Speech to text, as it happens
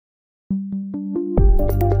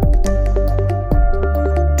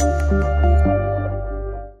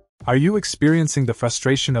Are you experiencing the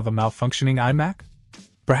frustration of a malfunctioning iMac?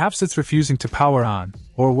 Perhaps it's refusing to power on,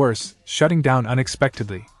 or worse, shutting down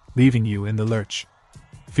unexpectedly, leaving you in the lurch.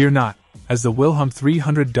 Fear not, as the Willhom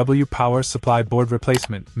 300W power supply board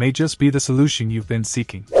replacement may just be the solution you've been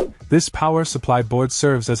seeking. This power supply board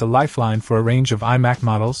serves as a lifeline for a range of iMac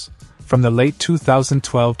models, from the late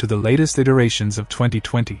 2012 to the latest iterations of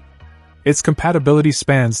 2020. Its compatibility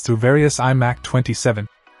spans through various iMac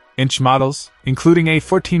 27-inch models, including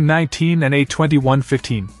A1419 and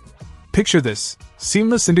A2115. Picture this: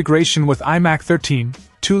 seamless integration with iMac 13,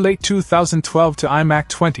 late 2012 to iMac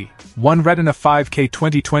 20, Retina 5K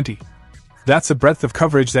 2020. That's a breadth of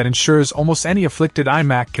coverage that ensures almost any afflicted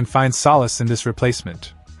iMac can find solace in this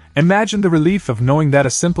replacement. Imagine the relief of knowing that a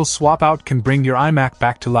simple swap-out can bring your iMac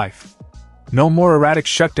back to life. No more erratic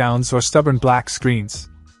shutdowns or stubborn black screens.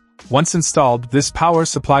 Once installed, this power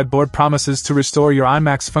supply board promises to restore your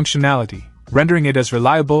iMac's functionality, rendering it as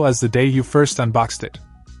reliable as the day you first unboxed it.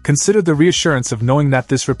 Consider the reassurance of knowing that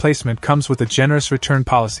this replacement comes with a generous return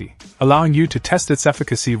policy, allowing you to test its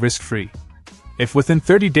efficacy risk-free. If within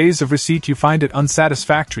 30 days of receipt you find it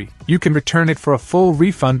unsatisfactory, you can return it for a full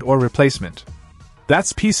refund or replacement.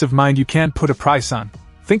 That's peace of mind you can't put a price on.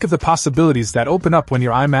 Think of the possibilities that open up when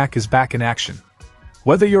your iMac is back in action.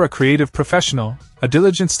 Whether you're a creative professional, a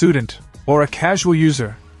diligent student, or a casual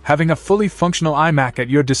user, having a fully functional iMac at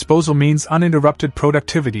your disposal means uninterrupted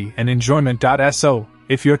productivity and enjoyment. So,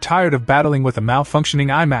 if you're tired of battling with a malfunctioning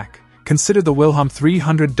iMac, consider the Willhom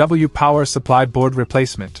 300W power supply board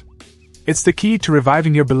replacement. It's the key to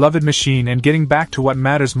reviving your beloved machine and getting back to what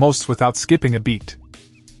matters most without skipping a beat.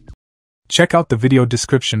 Check out the video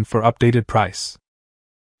description for updated price.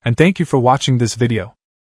 And thank you for watching this video.